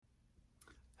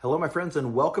Hello, my friends,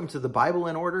 and welcome to the Bible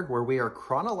in Order, where we are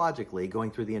chronologically going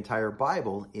through the entire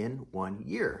Bible in 1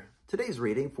 year. Today's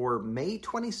reading for May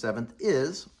 27th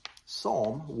is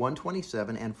Psalm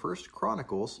 127 and 1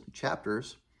 Chronicles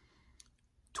chapters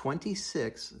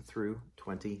 26 through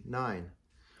 29.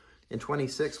 In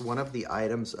 26, one of the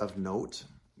items of note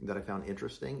that I found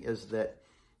interesting is that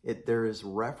there is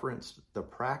referenced the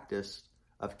practice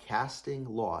of casting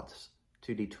lots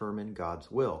to determine God's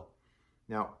will.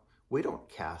 Now, we don't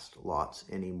cast lots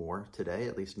anymore today,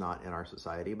 at least not in our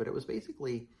society, but it was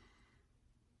basically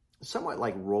somewhat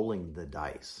like rolling the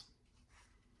dice.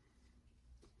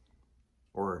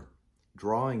 Or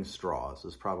drawing straws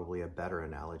is probably a better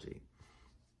analogy.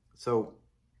 So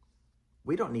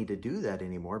we don't need to do that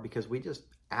anymore because we just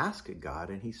ask God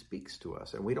and he speaks to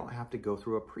us, and we don't have to go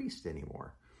through a priest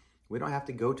anymore. We don't have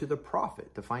to go to the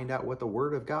prophet to find out what the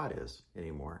word of God is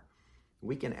anymore.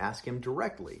 We can ask him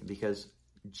directly because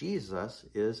Jesus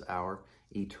is our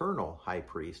eternal high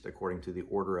priest according to the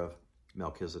order of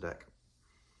Melchizedek.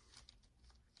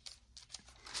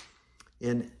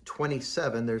 In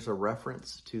 27, there's a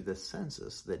reference to the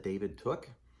census that David took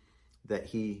that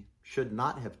he should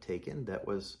not have taken, that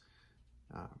was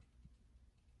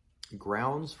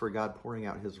grounds for God pouring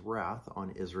out his wrath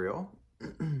on Israel.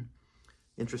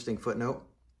 Interesting footnote.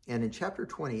 And in chapter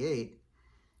 28,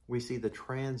 we see the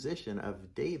transition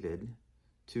of David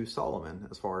to Solomon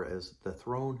as far as the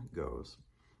throne goes.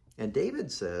 And David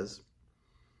says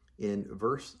in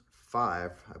verse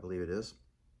 5, I believe it is,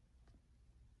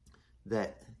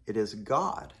 that it is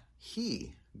God,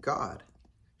 God,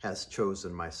 has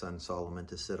chosen my son Solomon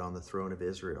to sit on the throne of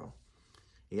Israel.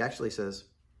 He actually says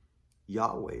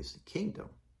Yahweh's kingdom.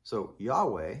 So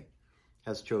Yahweh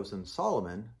has chosen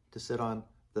Solomon to sit on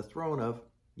the throne of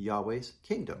Yahweh's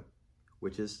kingdom,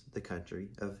 which is the country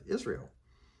of Israel.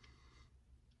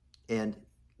 And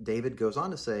David goes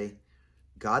on to say,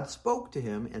 God spoke to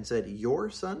him and said, your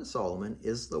son Solomon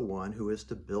is the one who is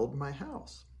to build my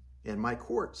house and my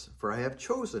courts, for I have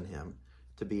chosen him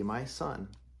to be my son.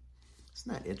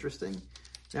 Isn't that interesting?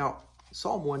 Now,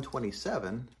 Psalm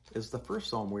 127 is the first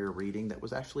psalm we are reading that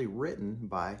was actually written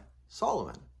by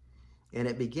Solomon. And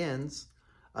it begins,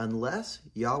 unless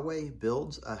Yahweh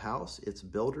builds a house, its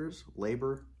builders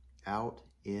labor out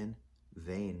in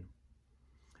vain.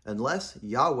 Unless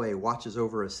Yahweh watches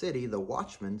over a city, the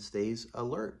watchman stays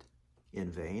alert.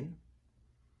 In vain.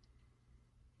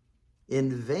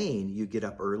 In vain you get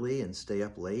up early and stay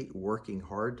up late, working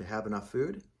hard to have enough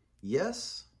food.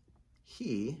 Yes,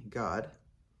 he, God,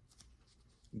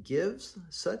 gives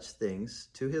such things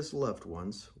to his loved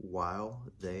ones while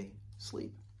they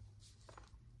sleep.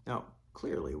 Now,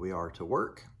 clearly we are to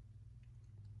work.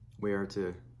 We are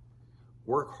to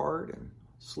work hard and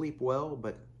sleep well,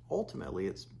 but ultimately,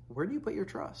 it's where do you put your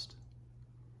trust?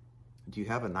 Do you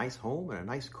have a nice home and a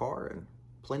nice car and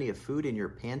plenty of food in your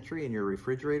pantry and your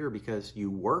refrigerator because you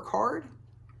work hard?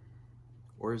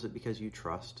 Or is it because you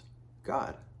trust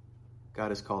God?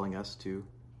 God is calling us to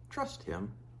trust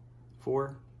him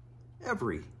for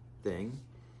everything.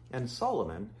 And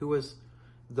Solomon, who was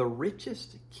the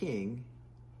richest king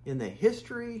in the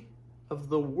history of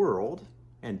the world,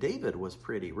 and David was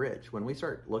pretty rich. When we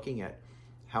start looking at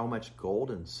how much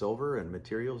gold and silver and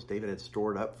materials David had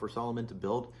stored up for Solomon to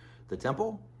build the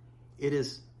temple, it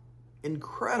is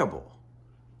incredible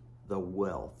the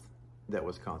wealth that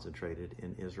was concentrated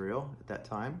in Israel at that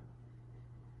time.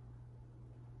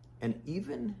 And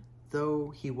even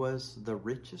though he was the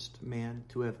richest man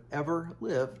to have ever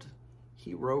lived,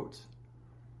 he wrote,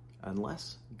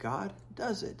 unless God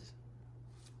does it,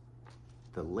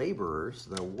 the laborers,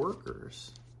 the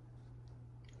workers,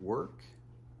 work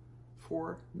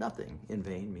for nothing. In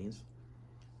vain means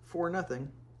for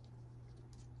nothing.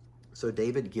 So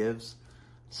David gives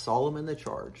Solomon the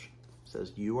charge,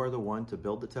 says, you are the one to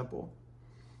build the temple.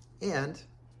 And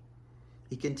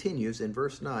he continues in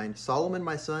verse 9, Solomon,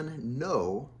 my son,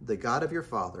 know the God of your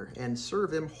father and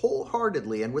serve him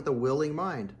wholeheartedly and with a willing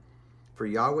mind. For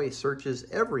Yahweh searches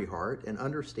every heart and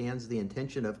understands the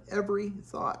intention of every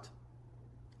thought.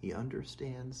 He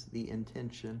understands the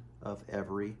intention of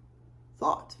every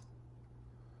thought.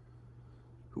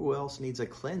 Who else needs a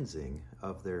cleansing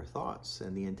of their thoughts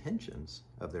and the intentions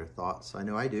of their thoughts? I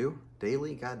know I do.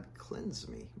 Daily, God, cleanse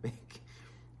me.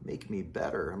 Make me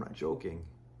better. I'm not joking.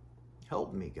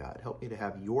 Help me, God. Help me to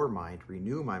have your mind.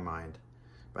 Renew my mind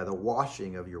by the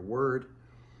washing of your word.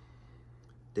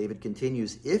 David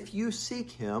continues, if you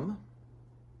seek him,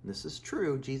 this is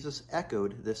true. Jesus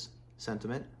echoed this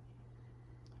sentiment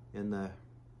in the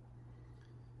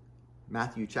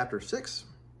Matthew chapter 6.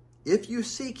 If you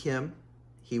seek him,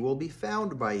 he will be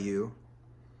found by you,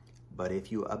 But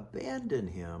if you abandon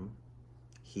him,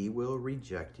 he will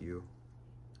reject you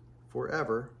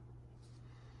forever.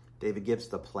 David gives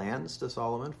the plans to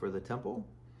Solomon for the temple,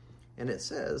 and it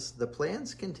says the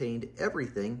plans contained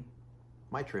everything,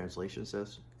 my translation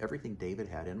says, everything David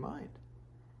had in mind.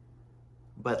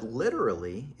 But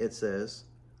literally, it says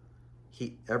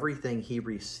everything he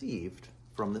received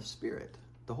from the Spirit.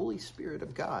 The Holy Spirit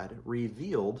of God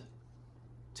revealed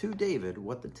to David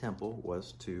what the temple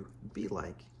was to be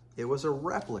like. It was a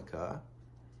replica,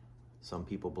 some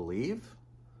people believe,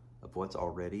 of what's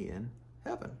already in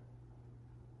heaven.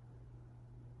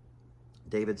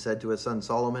 David said to his son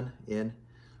Solomon in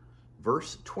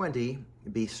verse 20,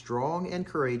 "Be strong and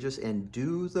courageous and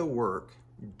do the work.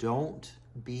 Don't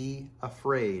be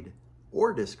afraid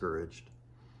or discouraged,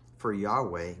 for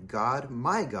Yahweh, God,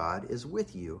 my God, is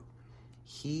with you.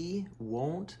 He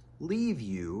won't leave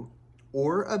you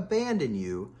or abandon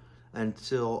you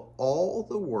until all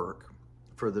the work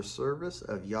for the service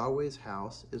of Yahweh's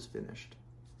house is finished."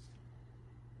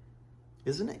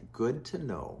 Isn't it good to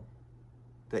know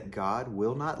that God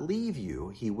will not leave you,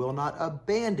 he will not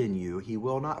abandon you, he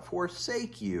will not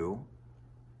forsake you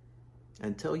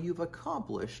until you've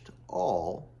accomplished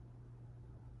all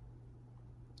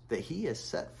that he has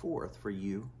set forth for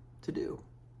you to do?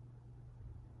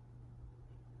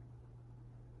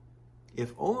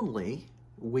 If only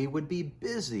we would be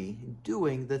busy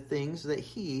doing the things that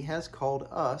he has called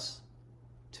us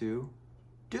to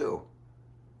do.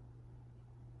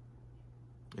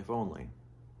 If only.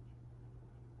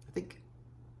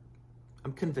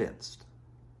 I'm convinced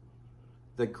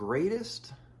the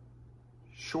greatest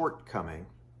shortcoming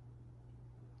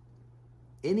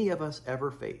any of us ever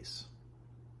face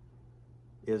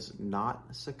is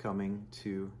not succumbing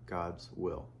to God's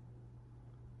will.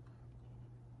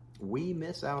 We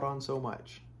miss out on so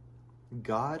much.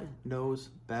 God knows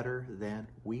better than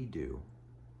we do,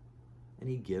 and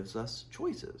he gives us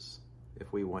choices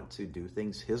if we want to do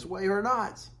things his way or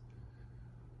not.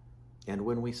 And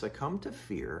when we succumb to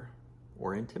fear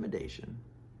or intimidation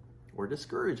or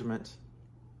discouragement,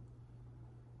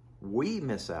 we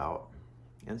miss out,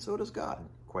 and so does God,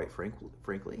 quite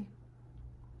frankly,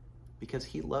 because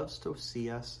he loves to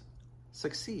see us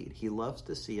succeed. He loves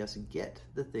to see us get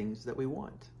the things that we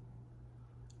want.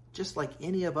 Just like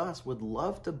any of us would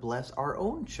love to bless our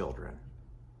own children.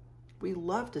 We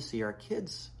love to see our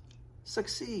kids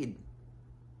succeed.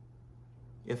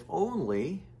 If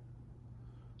only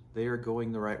they are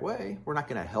going the right way. We're not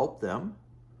going to help them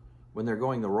when they're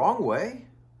going the wrong way.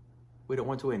 We don't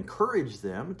want to encourage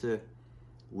them to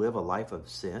live a life of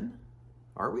sin,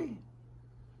 are we?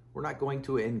 We're not going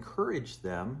to encourage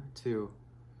them to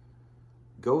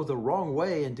go the wrong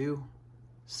way and do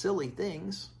silly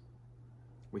things.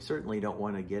 We certainly don't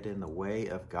want to get in the way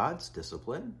of God's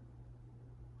discipline.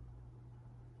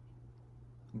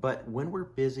 But when we're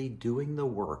busy doing the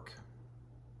work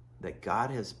that God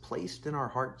has placed in our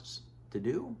hearts to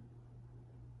do,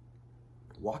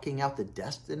 walking out the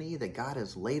destiny that God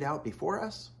has laid out before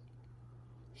us,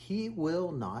 he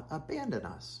will not abandon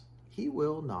us. He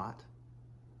will not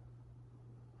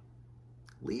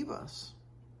leave us.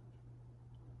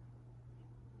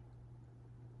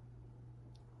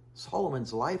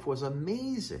 Solomon's life was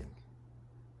amazing.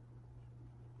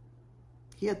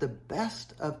 He had the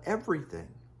best of everything.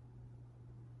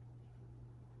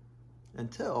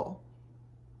 Until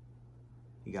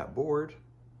he got bored,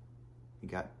 he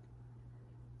got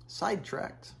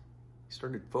sidetracked. He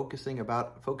started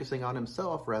focusing on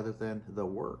himself rather than the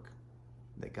work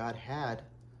that God had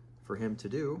for him to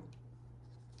do.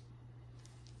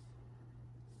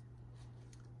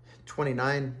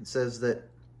 29 says that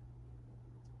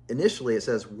initially it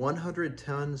says 100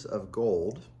 tons of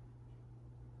gold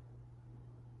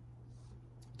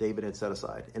David had set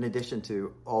aside, in addition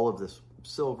to all of this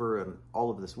silver and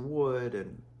all of this wood,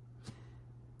 and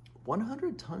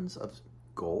 100 tons of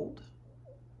gold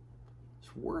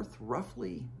is worth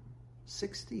roughly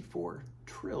 $64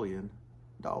 trillion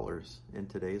in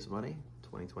today's money,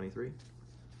 2023.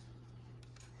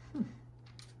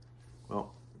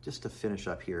 Well, just to finish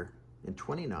up here, in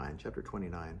chapter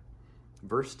 29,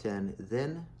 verse 10,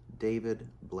 then David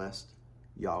blessed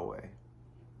Yahweh.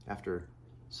 After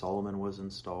Solomon was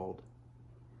installed,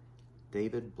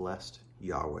 David blessed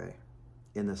Yahweh.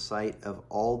 In the sight of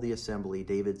all the assembly,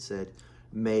 David said,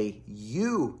 "May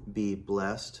you be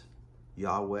blessed,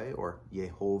 Yahweh," or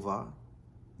Yehovah,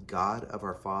 God of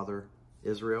our father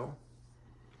Israel.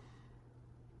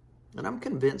 And I'm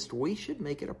convinced we should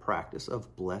make it a practice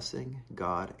of blessing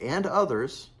God and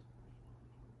others,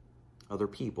 other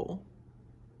people,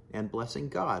 and blessing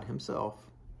God himself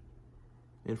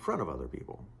in front of other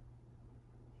people.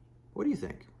 What do you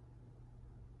think?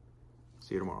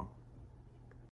 See you tomorrow.